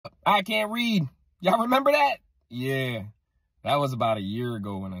I can't read. Y'all remember that? Yeah, that was about a year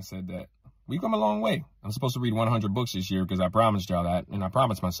ago when I said that. We've come a long way. I'm supposed to read 100 books this year because I promised y'all that, and I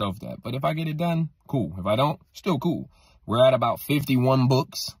promised myself that. But if I get it done, cool. If I don't, still cool. We're at about 51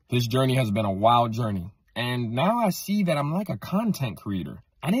 books. This journey has been a wild journey. And now I see that I'm like a content creator.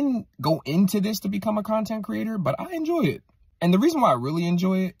 I didn't go into this to become a content creator, but I enjoy it. And the reason why I really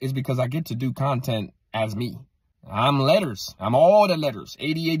enjoy it is because I get to do content as me. I'm letters. I'm all the letters.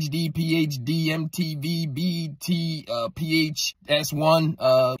 ADHD, PhD, MTV, BT, PH, S1,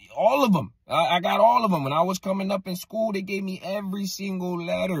 all of them. I got all of them. When I was coming up in school, they gave me every single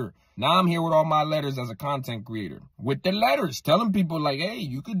letter. Now I'm here with all my letters as a content creator. With the letters, telling people like, hey,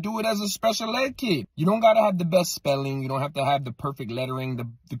 you could do it as a special ed kid. You don't got to have the best spelling. You don't have to have the perfect lettering,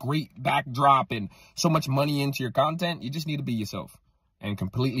 the great backdrop, and so much money into your content. You just need to be yourself and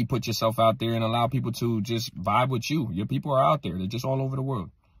completely put yourself out there and allow people to just vibe with you. Your people are out there. They're just all over the world.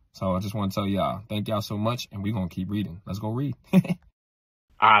 So I just want to tell y'all, thank y'all so much, and we're going to keep reading. Let's go read.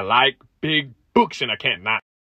 I like big books, and I can't not.